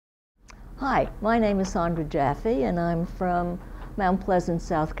Hi, my name is Sondra Jaffe, and I'm from Mount Pleasant,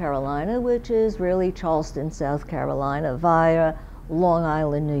 South Carolina, which is really Charleston, South Carolina, via Long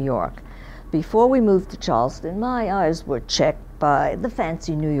Island, New York. Before we moved to Charleston, my eyes were checked by the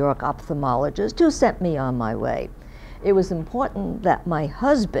fancy New York ophthalmologist who sent me on my way. It was important that my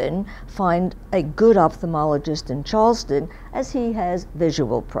husband find a good ophthalmologist in Charleston, as he has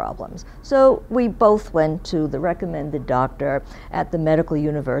visual problems. So we both went to the recommended doctor at the Medical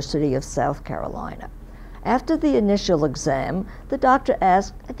University of South Carolina. After the initial exam, the doctor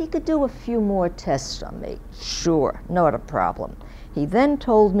asked if he could do a few more tests on me. Sure, not a problem. He then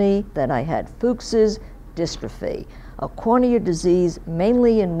told me that I had Fuchs's dystrophy, a corneal disease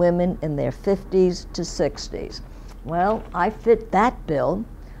mainly in women in their 50s to 60s. Well, I fit that bill.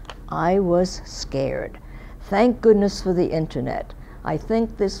 I was scared. Thank goodness for the internet. I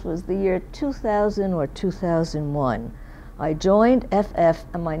think this was the year 2000 or 2001. I joined FF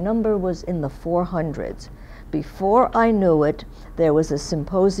and my number was in the 400s. Before I knew it, there was a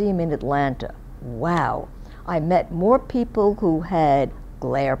symposium in Atlanta. Wow. I met more people who had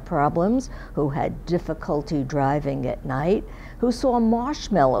glare problems, who had difficulty driving at night, who saw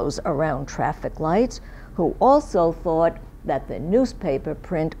marshmallows around traffic lights, who also thought that the newspaper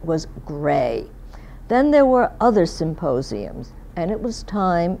print was gray. Then there were other symposiums, and it was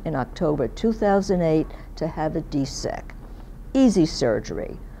time in October 2008 to have a DSEC. Easy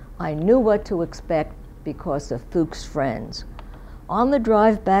surgery. I knew what to expect because of Fuchs' friends. On the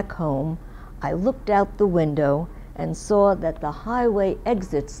drive back home, I looked out the window and saw that the highway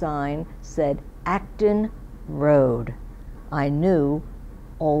exit sign said Acton Road. I knew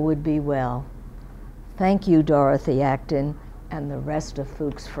all would be well. Thank you, Dorothy Acton, and the rest of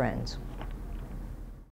Fuchs' friends.